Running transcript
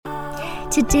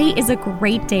Today is a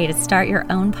great day to start your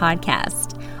own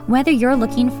podcast. Whether you're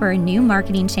looking for a new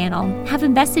marketing channel, have a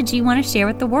message you want to share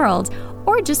with the world,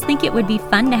 or just think it would be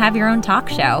fun to have your own talk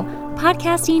show,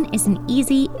 podcasting is an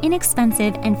easy,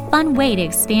 inexpensive, and fun way to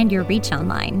expand your reach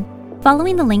online.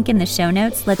 Following the link in the show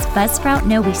notes lets Buzzsprout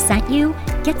know we sent you,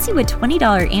 gets you a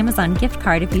 $20 Amazon gift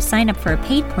card if you sign up for a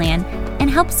paid plan, and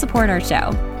helps support our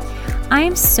show. I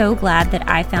am so glad that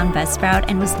I found Buzzsprout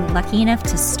and was lucky enough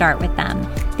to start with them.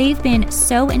 They've been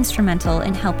so instrumental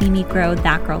in helping me grow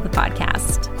That Girl the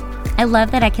podcast. I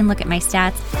love that I can look at my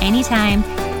stats anytime,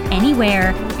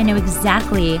 anywhere, and know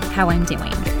exactly how I'm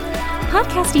doing.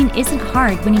 Podcasting isn't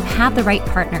hard when you have the right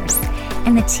partners,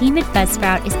 and the team at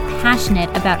Buzzsprout is passionate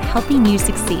about helping you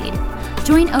succeed.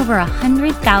 Join over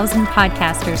 100,000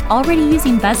 podcasters already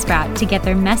using Buzzsprout to get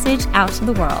their message out to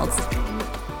the world.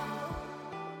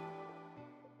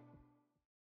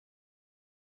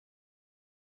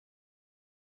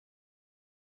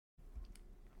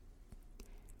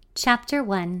 Chapter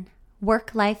 1,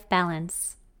 Work-Life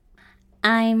Balance.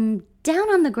 I'm down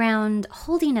on the ground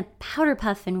holding a powder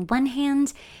puff in one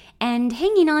hand and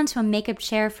hanging onto a makeup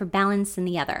chair for balance in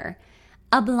the other.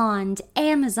 A blonde,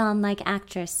 Amazon-like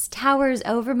actress towers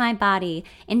over my body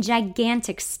in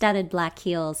gigantic studded black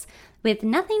heels with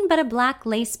nothing but a black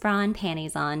lace bra and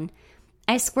panties on.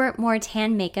 I squirt more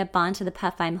tan makeup onto the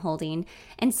puff I'm holding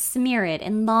and smear it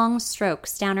in long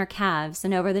strokes down her calves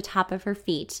and over the top of her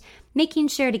feet, making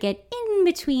sure to get in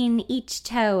between each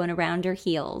toe and around her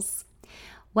heels.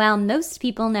 While most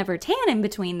people never tan in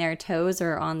between their toes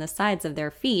or on the sides of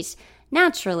their feet,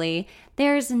 naturally,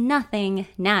 there's nothing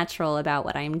natural about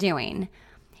what I'm doing.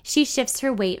 She shifts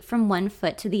her weight from one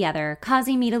foot to the other,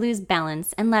 causing me to lose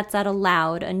balance, and lets out a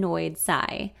loud, annoyed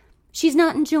sigh. She's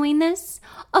not enjoying this?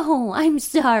 Oh, I'm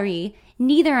sorry.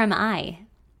 Neither am I.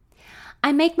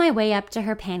 I make my way up to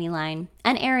her panty line,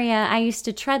 an area I used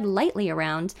to tread lightly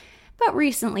around, but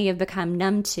recently have become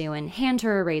numb to, and hand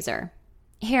her a razor.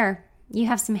 Here, you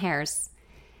have some hairs.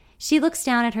 She looks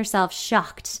down at herself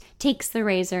shocked, takes the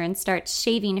razor, and starts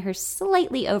shaving her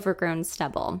slightly overgrown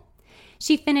stubble.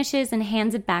 She finishes and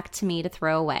hands it back to me to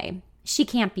throw away. She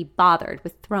can't be bothered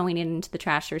with throwing it into the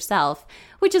trash herself,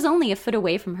 which is only a foot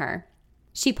away from her.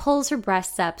 She pulls her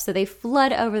breasts up so they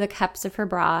flood over the cups of her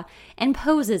bra and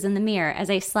poses in the mirror as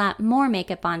I slap more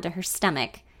makeup onto her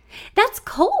stomach. "That's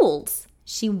cold,"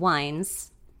 she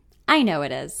whines. I know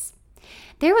it is.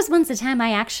 There was once a time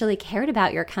I actually cared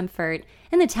about your comfort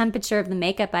and the temperature of the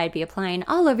makeup I'd be applying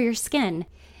all over your skin.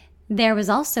 There was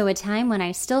also a time when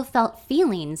I still felt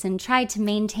feelings and tried to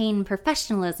maintain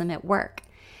professionalism at work.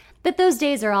 But those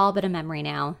days are all but a memory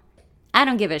now. I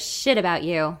don't give a shit about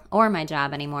you or my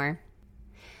job anymore.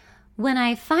 When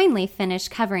I finally finish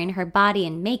covering her body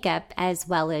in makeup, as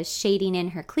well as shading in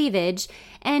her cleavage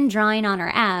and drawing on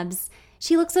her abs,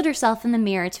 she looks at herself in the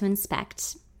mirror to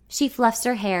inspect. She fluffs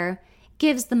her hair,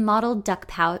 gives the mottled duck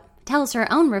pout, tells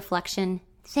her own reflection,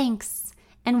 "Thanks,"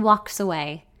 and walks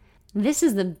away. This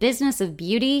is the business of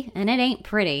beauty, and it ain't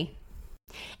pretty.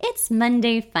 It's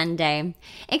Monday Fun Day,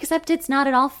 except it's not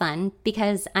at all fun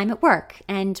because I'm at work,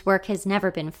 and work has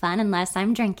never been fun unless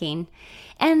I'm drinking,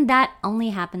 and that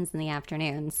only happens in the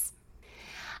afternoons.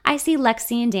 I see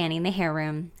Lexi and Danny in the hair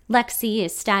room. Lexi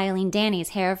is styling Danny's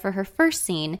hair for her first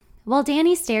scene, while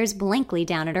Danny stares blankly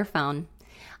down at her phone.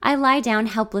 I lie down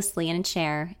helplessly in a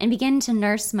chair and begin to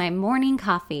nurse my morning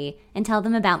coffee and tell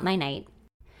them about my night.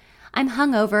 I'm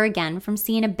hungover again from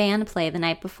seeing a band play the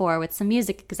night before with some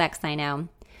music execs I know.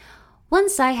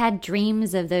 Once I had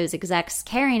dreams of those execs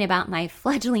caring about my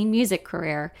fledgling music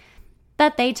career,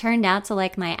 but they turned out to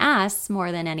like my ass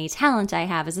more than any talent I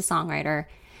have as a songwriter.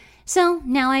 So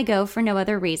now I go for no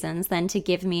other reasons than to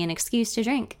give me an excuse to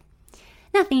drink.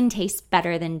 Nothing tastes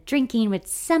better than drinking with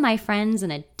semi-friends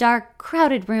in a dark,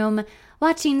 crowded room,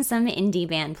 watching some indie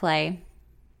band play.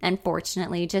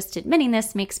 Unfortunately, just admitting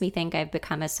this makes me think I've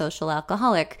become a social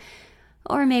alcoholic,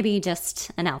 or maybe just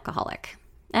an alcoholic.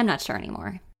 I'm not sure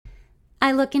anymore.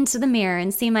 I look into the mirror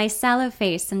and see my sallow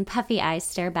face and puffy eyes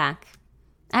stare back.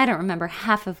 I don't remember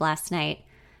half of last night.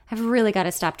 I've really got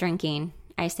to stop drinking,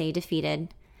 I say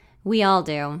defeated. We all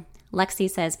do, Lexi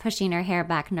says, pushing her hair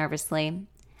back nervously.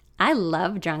 I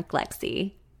love drunk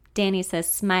Lexi, Danny says,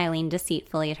 smiling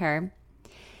deceitfully at her.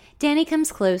 Danny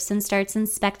comes close and starts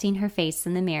inspecting her face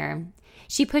in the mirror.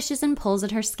 She pushes and pulls at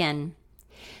her skin.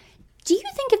 Do you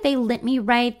think if they lit me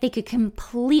right, they could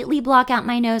completely block out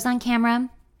my nose on camera?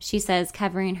 She says,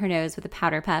 covering her nose with a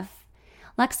powder puff.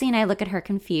 Lexi and I look at her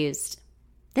confused.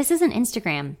 This isn't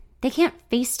Instagram. They can't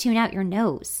face-tune out your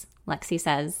nose, Lexi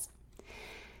says.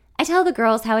 I tell the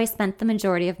girls how I spent the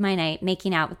majority of my night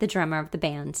making out with the drummer of the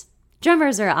band.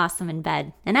 Drummers are awesome in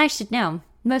bed, and I should know.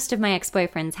 Most of my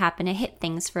ex-boyfriends happen to hit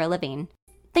things for a living.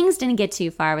 Things didn't get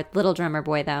too far with Little Drummer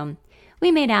Boy, though.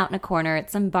 We made out in a corner at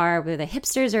some bar where the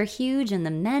hipsters are huge and the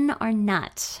men are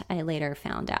not, I later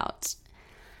found out.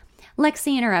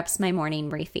 Lexi interrupts my morning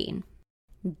briefing.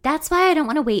 That's why I don't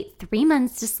want to wait 3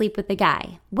 months to sleep with the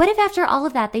guy. What if after all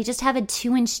of that they just have a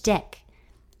 2-inch dick?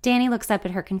 Danny looks up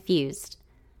at her confused.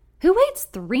 Who waits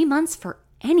 3 months for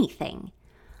anything?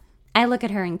 I look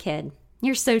at her and kid.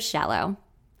 You're so shallow.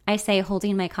 I say,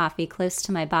 holding my coffee close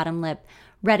to my bottom lip,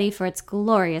 ready for its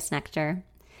glorious nectar.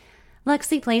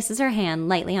 Lexi places her hand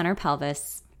lightly on her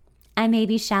pelvis. I may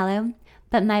be shallow,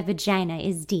 but my vagina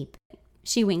is deep.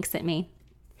 She winks at me.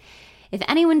 If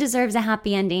anyone deserves a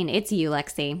happy ending, it's you,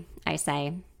 Lexi, I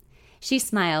say. She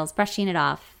smiles, brushing it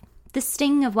off. The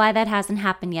sting of why that hasn't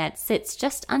happened yet sits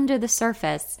just under the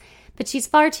surface, but she's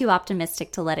far too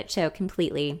optimistic to let it show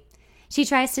completely. She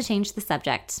tries to change the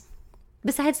subject.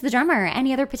 Besides the drummer,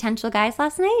 any other potential guys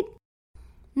last night?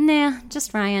 Nah,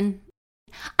 just Ryan.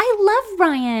 I love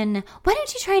Ryan. Why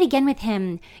don't you try it again with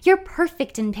him? You're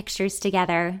perfect in pictures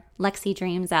together, Lexi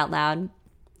dreams out loud.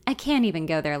 I can't even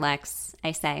go there, Lex,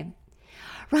 I say.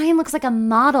 Ryan looks like a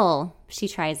model, she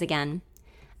tries again.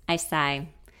 I sigh.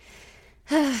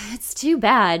 It's too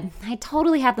bad. I'd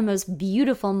totally have the most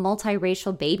beautiful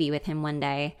multiracial baby with him one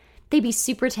day. They'd be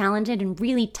super talented and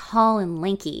really tall and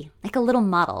lanky, like a little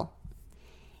model.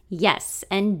 Yes,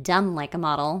 and dumb like a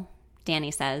model, Danny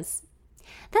says.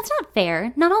 That's not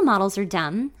fair. Not all models are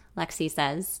dumb, Lexi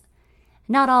says.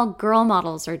 Not all girl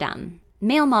models are dumb.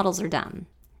 Male models are dumb.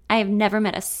 I have never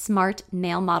met a smart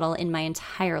male model in my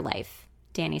entire life,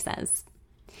 Danny says.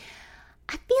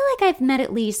 I feel like I've met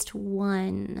at least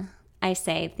one, I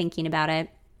say, thinking about it.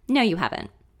 No, you haven't,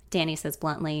 Danny says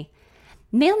bluntly.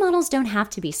 Male models don't have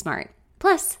to be smart.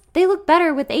 Plus, they look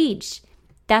better with age.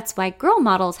 That's why girl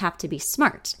models have to be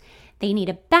smart. They need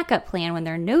a backup plan when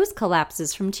their nose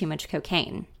collapses from too much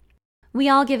cocaine. We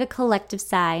all give a collective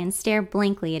sigh and stare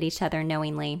blankly at each other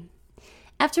knowingly.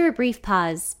 After a brief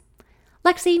pause,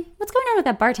 Lexi, what's going on with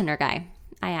that bartender guy?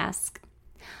 I ask.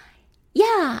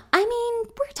 Yeah,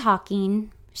 we're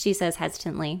talking, she says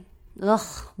hesitantly.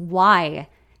 Ugh, why?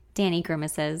 Danny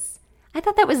grimaces. I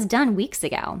thought that was done weeks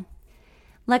ago.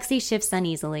 Lexi shifts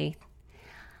uneasily.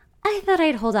 I thought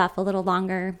I'd hold off a little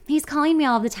longer. He's calling me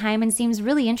all the time and seems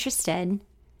really interested.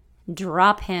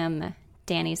 Drop him,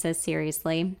 Danny says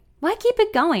seriously. Why keep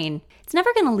it going? It's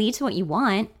never going to lead to what you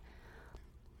want.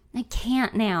 I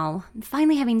can't now. I'm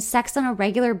finally having sex on a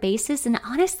regular basis, and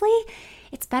honestly,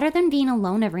 it's better than being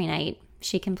alone every night,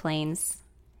 she complains.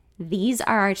 These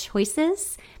are our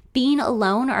choices? Being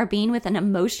alone or being with an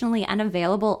emotionally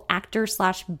unavailable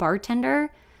actor/bartender?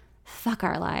 Fuck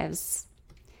our lives.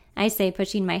 I say,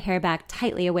 pushing my hair back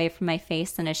tightly away from my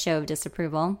face in a show of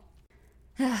disapproval.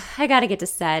 I gotta get to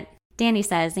set, Danny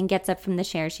says and gets up from the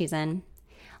chair she's in.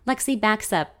 Lexi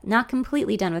backs up, not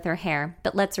completely done with her hair,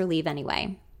 but lets her leave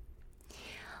anyway.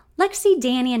 Lexi,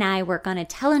 Danny, and I work on a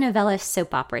telenovela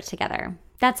soap opera together.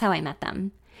 That's how I met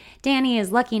them. Danny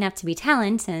is lucky enough to be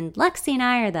talent, and Lexi and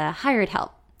I are the hired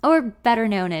help, or better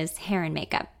known as hair and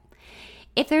makeup.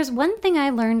 If there's one thing I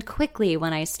learned quickly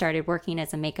when I started working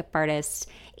as a makeup artist,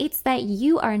 it's that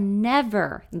you are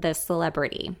never the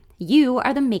celebrity. You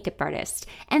are the makeup artist,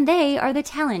 and they are the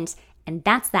talent, and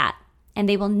that's that. And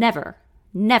they will never,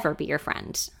 never be your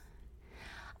friend.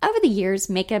 Over the years,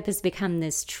 makeup has become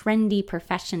this trendy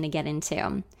profession to get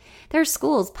into. There are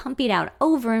schools pumping out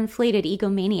overinflated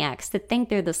egomaniacs that think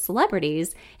they're the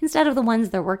celebrities instead of the ones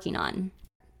they're working on.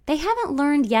 They haven't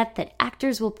learned yet that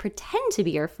actors will pretend to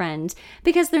be your friend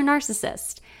because they're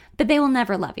narcissists, but they will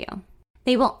never love you.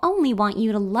 They will only want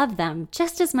you to love them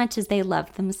just as much as they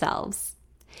love themselves.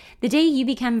 The day you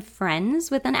become friends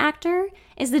with an actor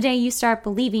is the day you start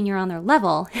believing you're on their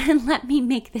level, and let me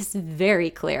make this very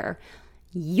clear.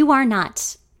 You are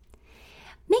not.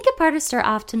 Makeup artists are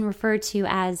often referred to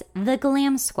as the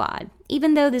glam squad,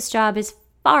 even though this job is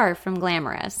far from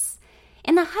glamorous.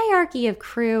 In the hierarchy of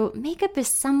crew, makeup is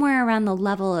somewhere around the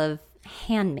level of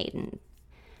handmaiden.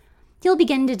 You'll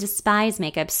begin to despise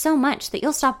makeup so much that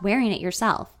you'll stop wearing it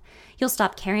yourself. You'll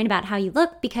stop caring about how you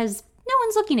look because no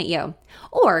one's looking at you.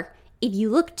 Or, if you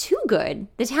look too good,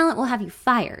 the talent will have you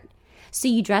fired. So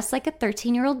you dress like a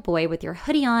 13-year-old boy with your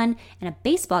hoodie on and a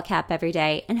baseball cap every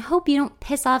day and hope you don't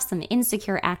piss off some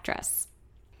insecure actress.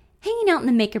 Hanging out in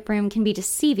the makeup room can be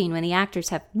deceiving when the actors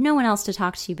have no one else to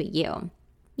talk to but you.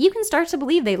 You can start to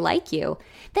believe they like you,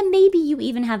 that maybe you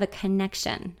even have a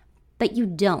connection, but you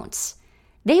don't.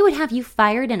 They would have you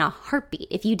fired in a heartbeat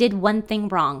if you did one thing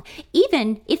wrong,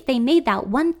 even if they made that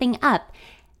one thing up,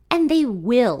 and they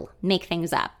will make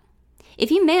things up. If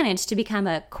you manage to become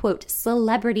a, quote,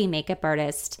 celebrity makeup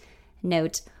artist,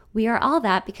 note, we are all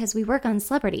that because we work on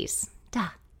celebrities. Duh.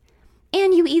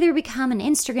 And you either become an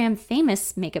Instagram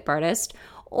famous makeup artist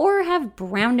or have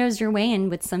brown-nosed your way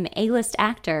in with some A-list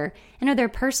actor and are their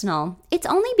personal, it's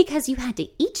only because you had to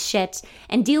eat shit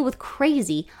and deal with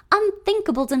crazy,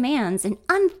 unthinkable demands and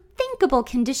unthinkable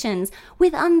conditions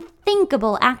with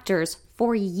unthinkable actors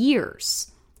for years.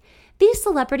 These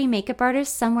celebrity makeup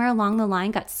artists somewhere along the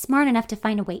line got smart enough to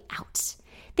find a way out.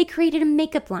 They created a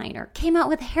makeup line or came out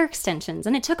with hair extensions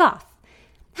and it took off.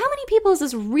 How many people has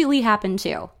this really happened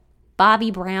to? Bobby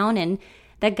Brown and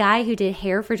the guy who did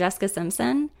hair for Jessica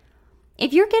Simpson?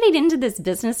 If you're getting into this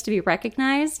business to be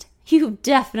recognized, you've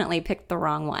definitely picked the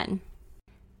wrong one.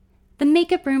 The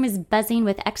makeup room is buzzing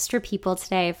with extra people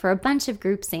today for a bunch of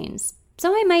group scenes,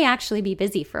 so I might actually be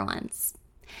busy for once.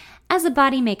 As a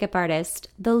body makeup artist,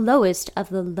 the lowest of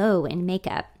the low in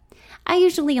makeup, I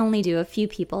usually only do a few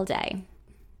people a day.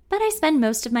 But I spend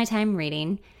most of my time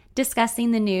reading,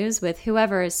 discussing the news with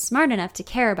whoever is smart enough to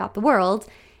care about the world,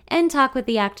 and talk with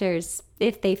the actors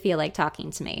if they feel like talking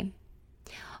to me.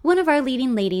 One of our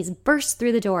leading ladies bursts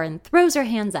through the door and throws her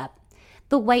hands up.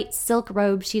 The white silk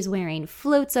robe she's wearing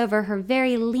floats over her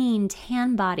very lean,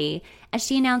 tan body as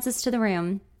she announces to the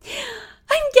room,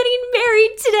 "I'm getting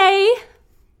married today!"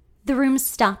 The room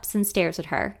stops and stares at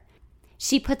her.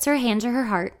 She puts her hand to her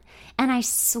heart, and I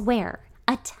swear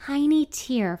a tiny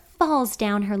tear falls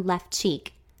down her left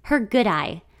cheek, her good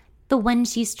eye, the one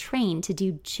she's trained to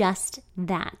do just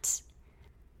that.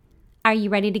 "Are you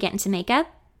ready to get into makeup?"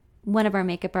 One of our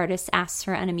makeup artists asks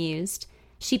her unamused.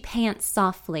 She pants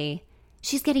softly.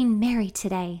 She's getting married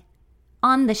today.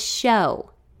 On the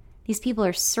show. These people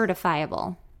are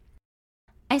certifiable.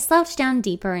 I slouch down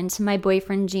deeper into my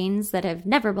boyfriend jeans that have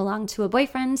never belonged to a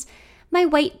boyfriend, my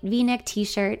white V-neck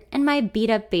t-shirt, and my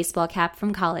beat-up baseball cap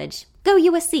from college. Go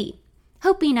USC!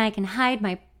 Hoping I can hide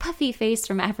my puffy face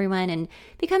from everyone and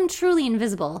become truly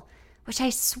invisible, which I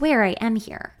swear I am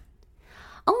here.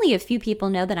 Only a few people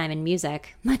know that I'm in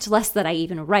music, much less that I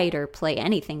even write or play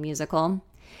anything musical.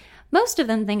 Most of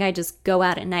them think I just go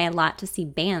out at night a lot to see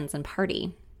bands and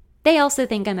party. They also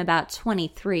think I'm about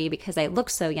 23 because I look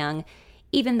so young,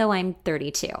 even though I'm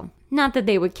 32. Not that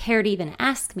they would care to even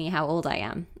ask me how old I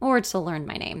am, or to learn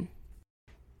my name.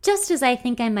 Just as I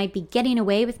think I might be getting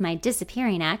away with my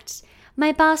disappearing act,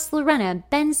 my boss Lorena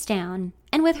bends down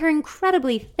and with her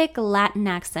incredibly thick Latin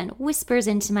accent whispers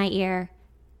into my ear,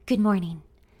 "Good morning."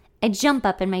 I jump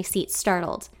up in my seat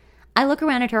startled. I look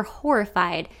around at her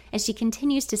horrified as she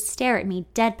continues to stare at me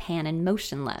deadpan and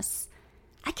motionless.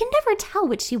 I can never tell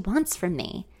what she wants from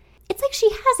me. It's like she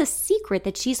has a secret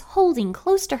that she's holding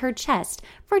close to her chest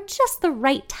for just the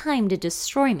right time to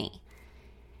destroy me.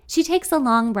 She takes a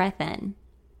long breath in.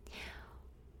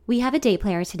 "We have a day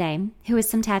player today who has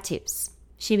some tattoos,"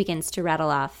 she begins to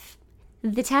rattle off.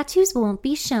 "The tattoos won't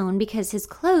be shown because his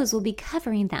clothes will be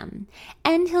covering them,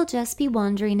 and he'll just be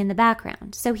wandering in the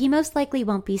background, so he most likely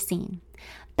won't be seen.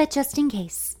 But just in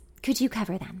case, could you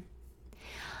cover them?"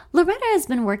 Loretta has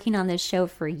been working on this show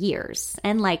for years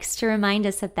and likes to remind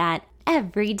us of that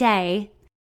every day.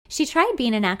 She tried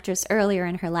being an actress earlier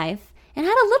in her life and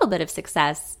had a little bit of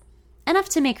success, enough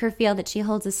to make her feel that she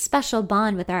holds a special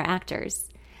bond with our actors.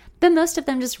 But most of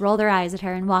them just roll their eyes at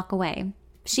her and walk away.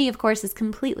 She, of course, is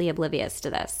completely oblivious to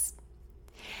this.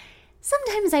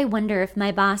 Sometimes I wonder if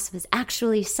my boss was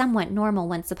actually somewhat normal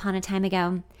once upon a time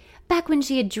ago, back when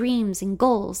she had dreams and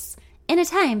goals, in a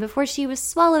time before she was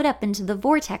swallowed up into the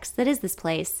vortex that is this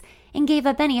place and gave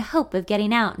up any hope of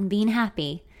getting out and being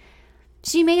happy.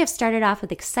 She may have started off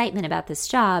with excitement about this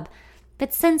job,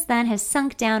 but since then has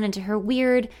sunk down into her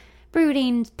weird,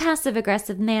 brooding,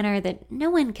 passive-aggressive manner that no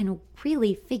one can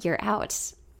really figure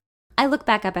out. I look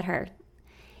back up at her.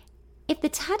 If the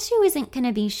tattoo isn't going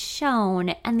to be shown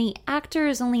and the actor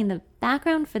is only in the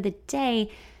background for the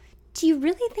day, do you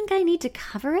really think I need to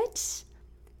cover it?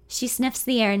 She sniffs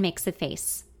the air and makes a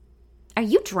face. "Are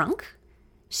you drunk?"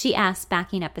 she asks,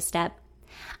 backing up a step.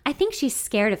 I think she's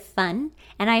scared of fun,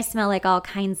 and I smell like all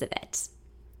kinds of it.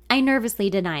 I nervously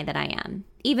deny that I am,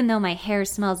 even though my hair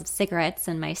smells of cigarettes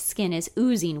and my skin is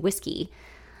oozing whiskey.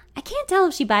 I can't tell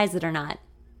if she buys it or not.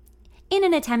 In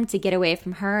an attempt to get away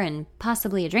from her and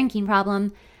possibly a drinking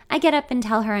problem, I get up and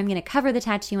tell her I'm going to cover the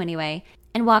tattoo anyway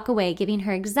and walk away, giving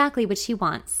her exactly what she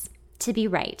wants, to be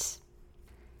right.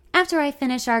 After I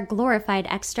finish our glorified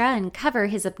extra and cover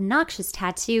his obnoxious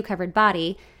tattoo-covered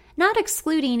body, not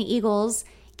excluding eagles,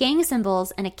 gang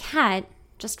symbols, and a cat,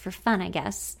 just for fun, I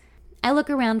guess, I look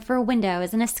around for a window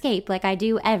as an escape like I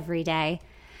do every day.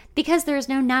 Because there is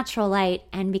no natural light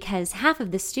and because half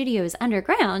of the studio is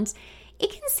underground, It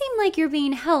can seem like you're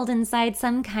being held inside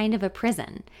some kind of a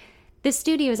prison. The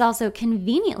studio is also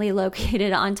conveniently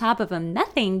located on top of a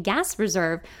methane gas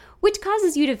reserve, which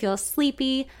causes you to feel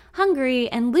sleepy, hungry,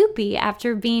 and loopy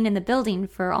after being in the building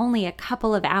for only a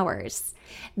couple of hours.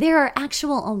 There are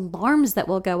actual alarms that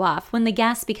will go off when the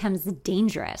gas becomes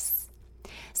dangerous.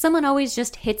 Someone always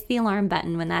just hits the alarm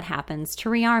button when that happens to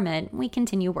rearm it. We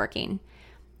continue working.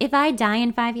 If I die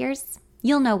in 5 years,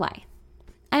 you'll know why.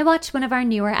 I watch one of our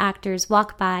newer actors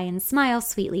walk by and smile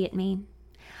sweetly at me.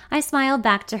 I smile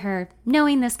back to her,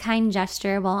 knowing this kind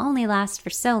gesture will only last for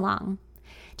so long.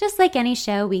 Just like any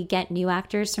show, we get new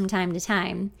actors from time to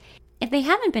time. If they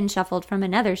haven't been shuffled from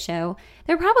another show,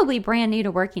 they're probably brand new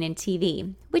to working in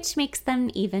TV, which makes them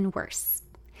even worse.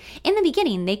 In the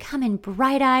beginning, they come in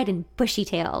bright-eyed and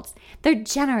bushy-tailed. They're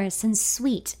generous and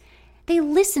sweet. They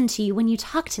listen to you when you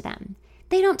talk to them.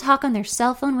 They don't talk on their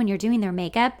cell phone when you're doing their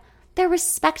makeup. They're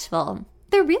respectful.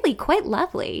 They're really quite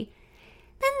lovely.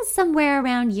 Then somewhere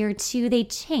around year 2, they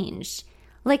change.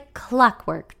 Like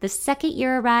clockwork, the second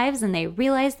year arrives and they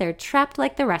realize they're trapped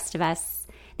like the rest of us.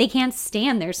 They can't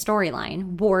stand their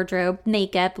storyline, wardrobe,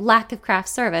 makeup, lack of craft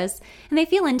service, and they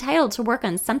feel entitled to work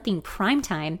on something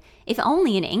primetime, if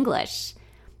only in English.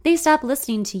 They stop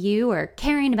listening to you or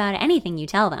caring about anything you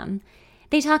tell them.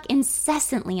 They talk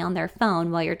incessantly on their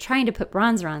phone while you're trying to put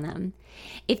bronzer on them.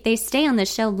 If they stay on the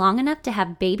show long enough to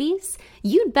have babies,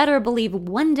 you'd better believe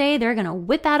one day they're going to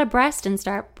whip out a breast and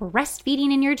start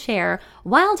breastfeeding in your chair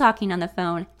while talking on the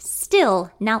phone,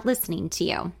 still not listening to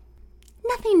you.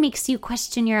 Nothing makes you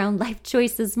question your own life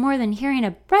choices more than hearing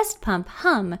a breast pump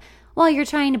hum while you're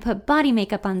trying to put body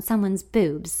makeup on someone's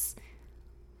boobs.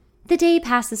 The day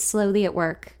passes slowly at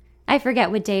work. I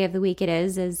forget what day of the week it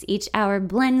is as each hour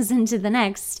blends into the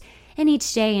next and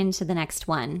each day into the next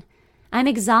one. I'm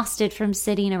exhausted from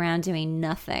sitting around doing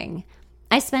nothing.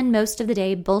 I spend most of the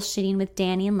day bullshitting with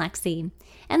Danny and Lexi,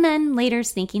 and then later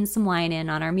sneaking some wine in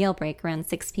on our meal break around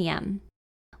 6 p.m.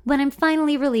 When I'm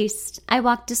finally released, I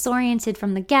walk disoriented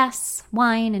from the gas,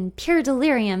 wine, and pure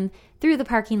delirium through the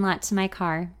parking lot to my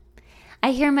car.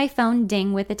 I hear my phone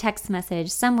ding with a text message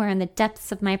somewhere in the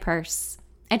depths of my purse.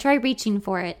 I try reaching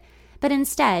for it, but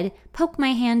instead poke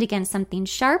my hand against something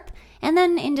sharp and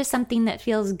then into something that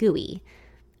feels gooey.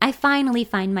 I finally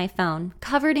find my phone,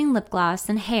 covered in lip gloss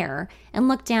and hair, and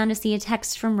look down to see a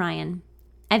text from Ryan.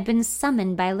 I've been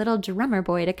summoned by a little drummer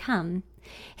boy to come.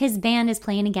 His band is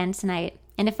playing again tonight,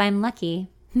 and if I'm lucky,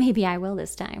 maybe I will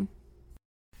this time.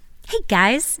 Hey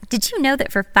guys, did you know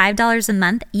that for $5 a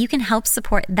month, you can help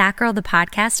support That Girl the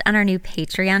Podcast on our new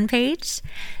Patreon page?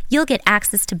 You'll get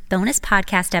access to bonus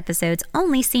podcast episodes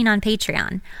only seen on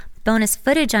Patreon, bonus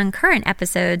footage on current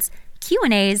episodes,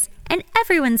 Q&As, and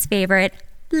everyone's favorite,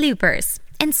 bloopers,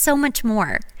 and so much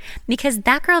more. Because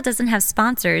That Girl doesn't have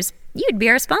sponsors, you'd be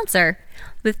our sponsor.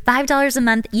 With $5 a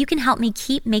month, you can help me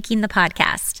keep making the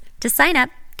podcast. To sign up,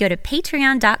 go to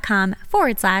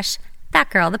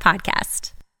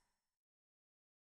patreon.com/thatgirlthepodcast.